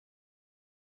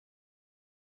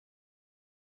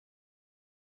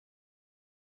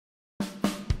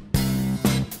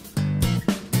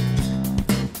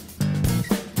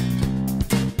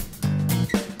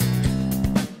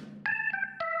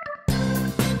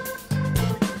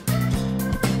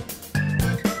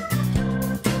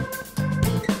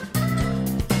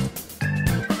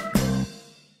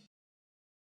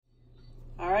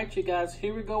right, you guys,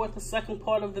 here we go with the second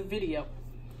part of the video.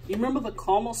 You remember the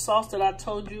caramel sauce that I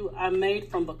told you I made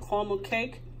from the caramel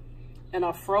cake, and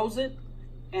I froze it,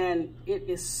 and it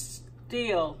is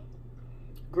still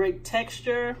great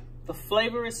texture. The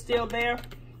flavor is still there.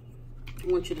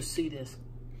 I want you to see this.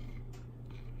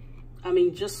 I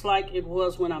mean, just like it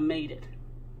was when I made it.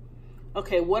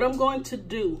 Okay, what I'm going to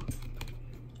do,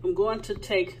 I'm going to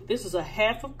take, this is a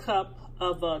half a cup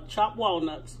of chopped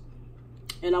walnuts,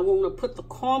 and I want to put the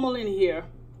caramel in here,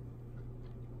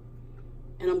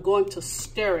 and I'm going to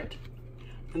stir it.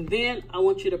 And then I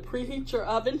want you to preheat your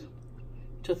oven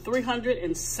to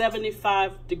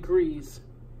 375 degrees.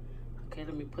 Okay,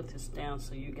 let me put this down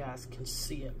so you guys can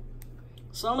see it.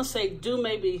 So I'm gonna say do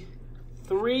maybe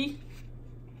 3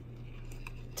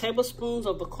 tablespoons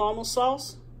of the caramel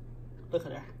sauce. Look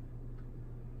at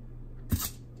that.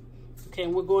 Okay,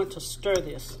 and we're going to stir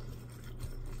this.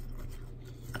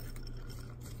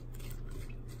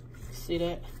 See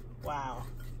that? Wow.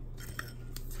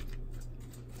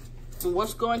 And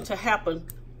what's going to happen,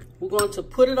 we're going to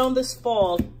put it on this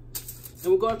foil,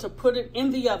 and we're going to put it in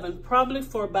the oven probably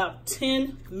for about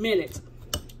 10 minutes.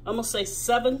 I'm gonna say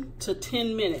 7 to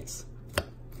 10 minutes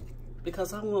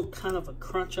because I want kind of a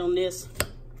crunch on this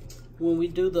when we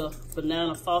do the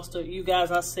banana foster. You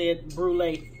guys, I said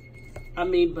brulee, I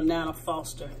mean banana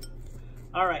foster.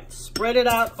 All right, spread it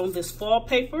out on this foil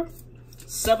paper,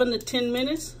 7 to 10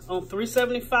 minutes on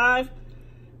 375.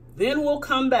 Then we'll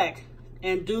come back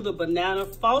and do the banana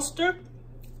foster,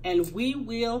 and we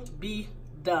will be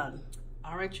done.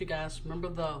 All right, you guys, remember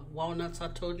the walnuts I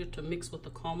told you to mix with the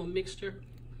caramel mixture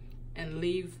and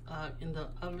leave in the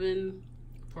oven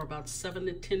for about 7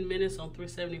 to 10 minutes on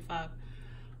 375.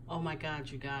 Oh my God,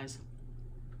 you guys,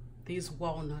 these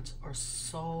walnuts are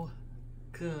so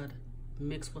good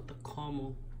mixed with the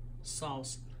caramel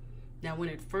sauce. Now, when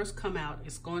it first come out,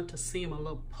 it's going to seem a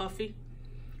little puffy,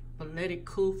 but let it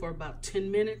cool for about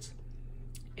 10 minutes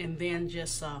and then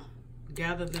just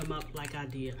gather them up like I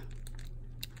did.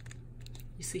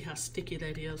 You see how sticky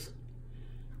that is?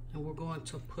 And we're going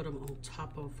to put them on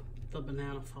top of the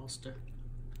banana foster.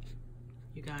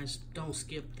 You guys, don't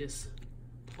skip this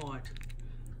part.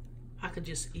 I could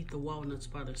just eat the walnuts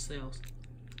by themselves,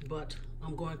 but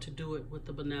I'm going to do it with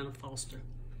the banana foster.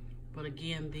 But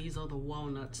again, these are the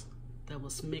walnuts that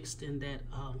was mixed in that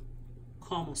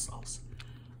caramel sauce.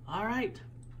 All right,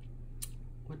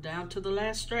 we're down to the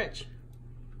last stretch.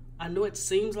 I know it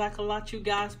seems like a lot, you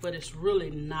guys, but it's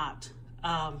really not.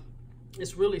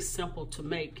 It's really simple to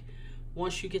make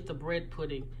once you get the bread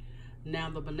pudding.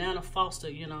 Now the banana foster,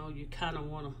 you know, you kind of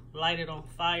want to light it on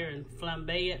fire and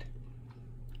flambe it.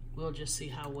 We'll just see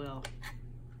how well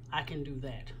I can do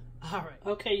that. All right.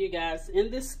 Okay, you guys,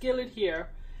 in this skillet here,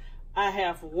 I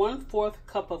have 1/4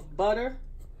 cup of butter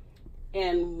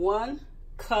and 1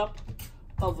 cup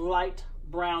of light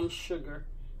brown sugar.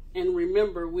 And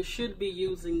remember, we should be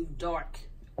using dark,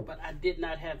 but I did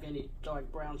not have any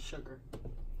dark brown sugar.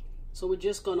 So we're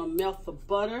just gonna melt the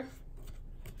butter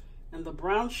and the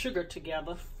brown sugar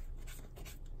together.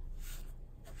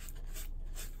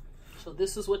 So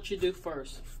this is what you do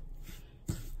first.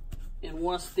 And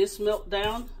once this melt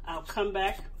down, I'll come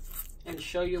back and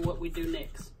show you what we do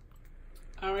next.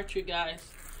 All right, you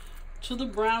guys, to the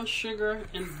brown sugar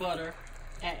and butter,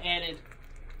 I added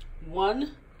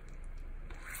 1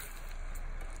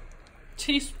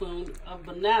 teaspoon of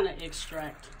banana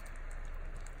extract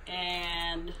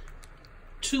and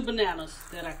 2 bananas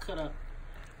that I cut up.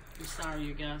 I'm sorry,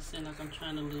 you guys, seems like I'm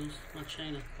trying to lose my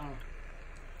chain of thought.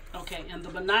 Okay, and the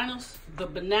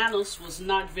bananas was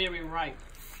not very ripe.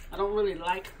 I don't really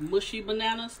like mushy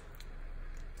bananas,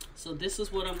 so this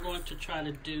is what I'm going to try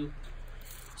to do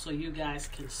so you guys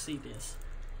can see this.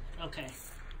 Okay.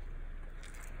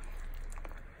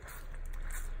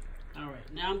 All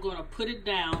right, now I'm going to put it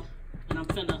down, and I'm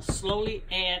going to slowly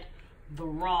add the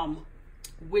rum,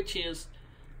 which is,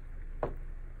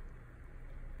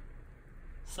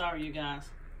 sorry you guys,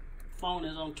 phone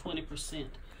is on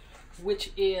 20%,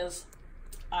 which is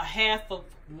a half of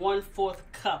 1/4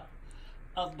 cup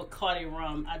of Bacardi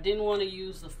rum. I didn't want to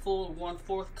use the full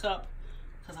 1/4 cup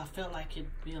because I felt like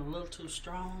it'd be a little too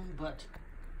strong, but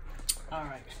all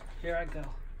right, here I go.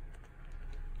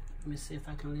 Let me see if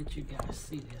I can let you guys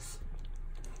see this.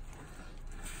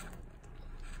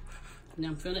 Now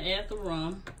I'm going to add the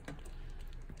rum.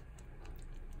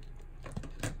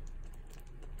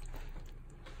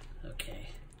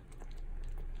 Okay,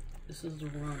 this is the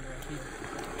rum right here.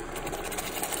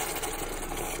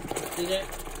 See that?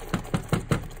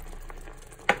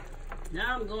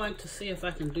 Now I'm going to see if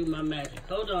I can do my magic.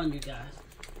 Hold on, you guys.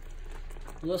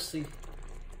 We'll see.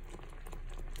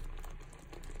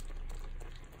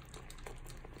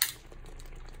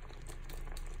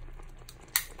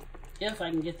 If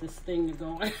I can get this thing to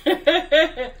go.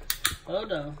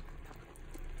 Hold on.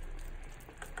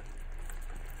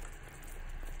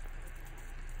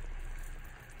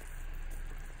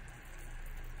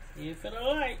 If it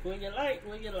all right, will you like,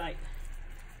 will you like?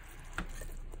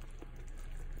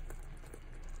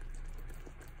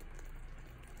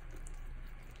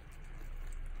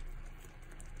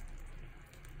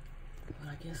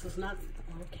 Well, I guess it's not,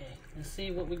 okay. Let's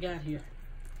see what we got here.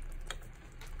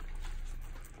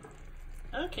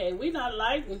 Okay, we not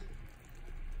lighting.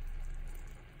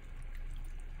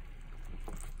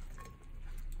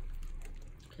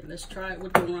 Okay, let's try it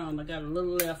with the rum. I got a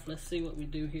little left. Let's see what we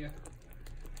do here.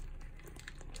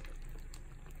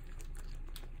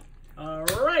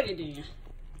 Alrighty then.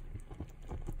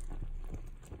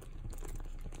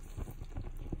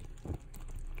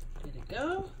 Did it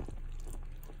go?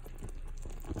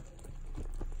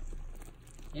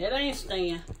 It ain't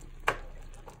staying.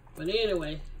 But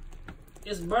anyway.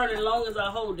 It's burning as long as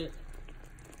I hold it.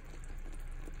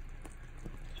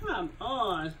 Come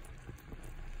on.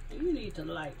 You need to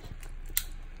light.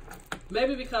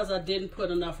 Maybe because I didn't put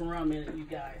enough rum in it, you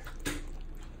guys.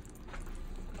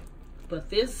 But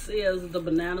this is the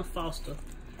Banana Foster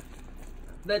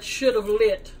that should have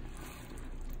lit.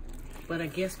 But I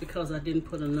guess because I didn't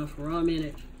put enough rum in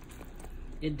it,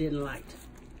 it didn't light.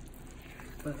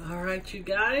 But all right, you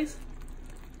guys.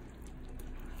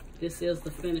 This is the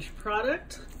finished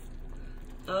product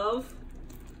of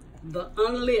the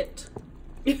unlit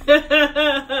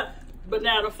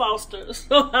Banana Foster.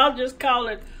 So I'll just call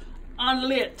it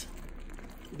unlit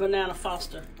Banana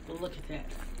Foster. But look at that.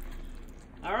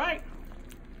 All right.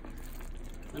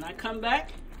 When I come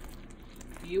back,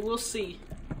 you will see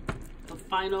the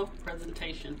final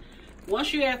presentation.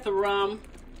 Once you add the rum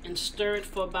and stir it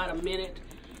for about a minute,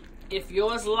 if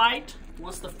yours light,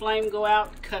 once the flame go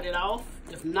out, cut it off.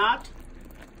 If not,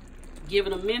 give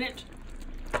it a minute,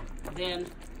 then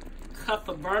cut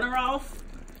the burner off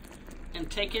and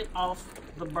take it off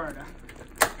the burner.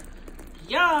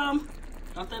 Yum!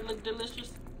 Don't that look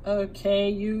delicious? Okay,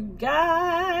 you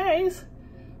guys,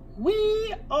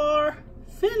 we are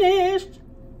finished.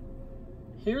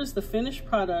 Here's the finished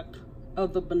product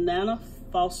of the Banana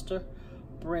Foster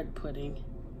bread pudding.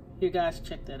 You guys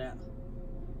check that out.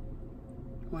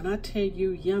 When I tell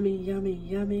you yummy, yummy,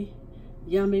 yummy,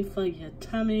 yummy for your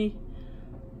tummy,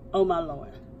 oh my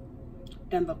Lord.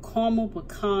 And the caramel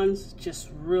pecans just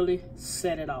really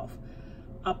set it off.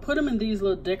 I put them in these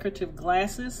little decorative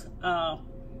glasses. I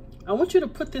want you to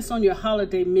put this on your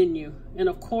holiday menu. And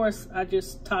of course, I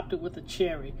just topped it with a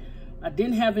cherry. I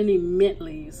didn't have any mint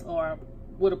leaves, or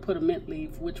would have put a mint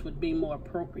leaf, which would be more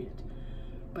appropriate.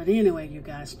 But anyway, you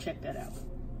guys, check that out.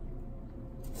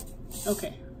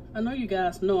 Okay, I know you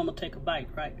guys know I'm gonna take a bite,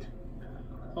 right?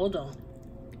 Hold on,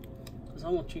 because I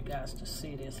want you guys to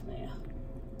see this, man.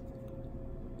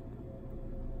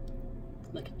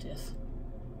 Look at this.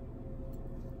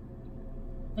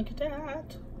 Look at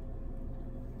that.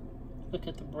 Look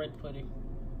at the bread pudding.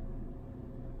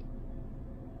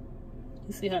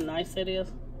 You see how nice that is?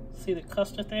 See the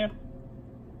custard there?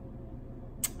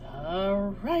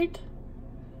 All right.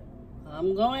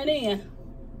 I'm going in.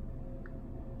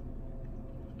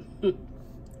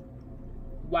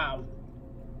 Wow.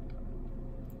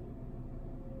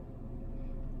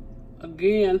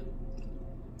 Again,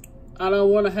 I don't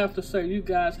want to have to say, you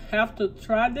guys have to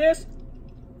try this.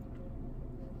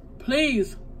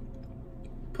 Please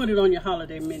put it on your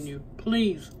holiday menu.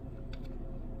 Please.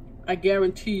 I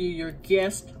guarantee you your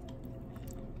guests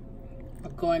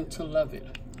are going to love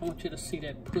it. I want you to see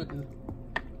that pudding.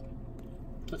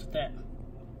 Look at that.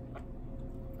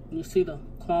 You see the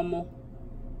caramel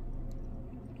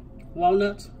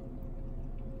walnuts?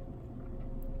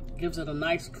 Gives it a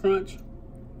nice crunch.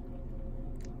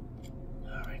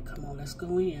 All right, come on, let's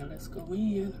go in. Let's go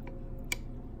in.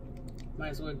 Might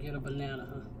as well get a banana,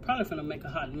 huh? Probably gonna make a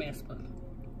hot mess, but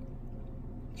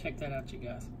check that out, you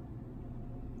guys.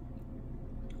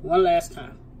 One last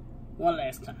time. One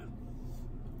last time.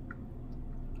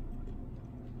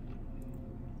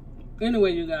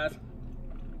 Anyway, you guys,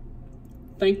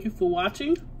 thank you for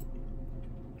watching.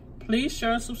 Please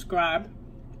share and subscribe.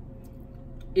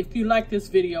 If you like this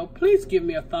video, please give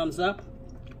me a thumbs up.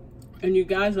 And you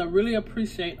guys, I really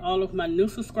appreciate all of my new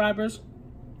subscribers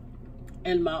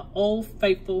and my old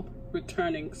faithful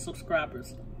returning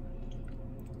subscribers.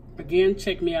 Again,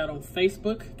 check me out on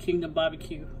Facebook, Kingdom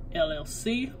Barbecue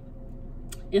LLC,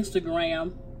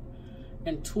 Instagram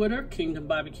and Twitter, Kingdom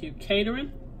Barbecue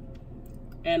Catering,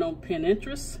 and on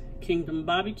Pinterest, Kingdom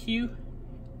Barbecue,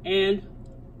 and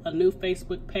a new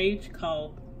Facebook page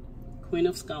called Queen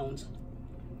of Scones.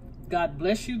 God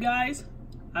bless you guys.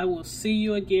 I will see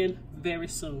you again very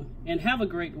soon, and have a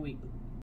great week.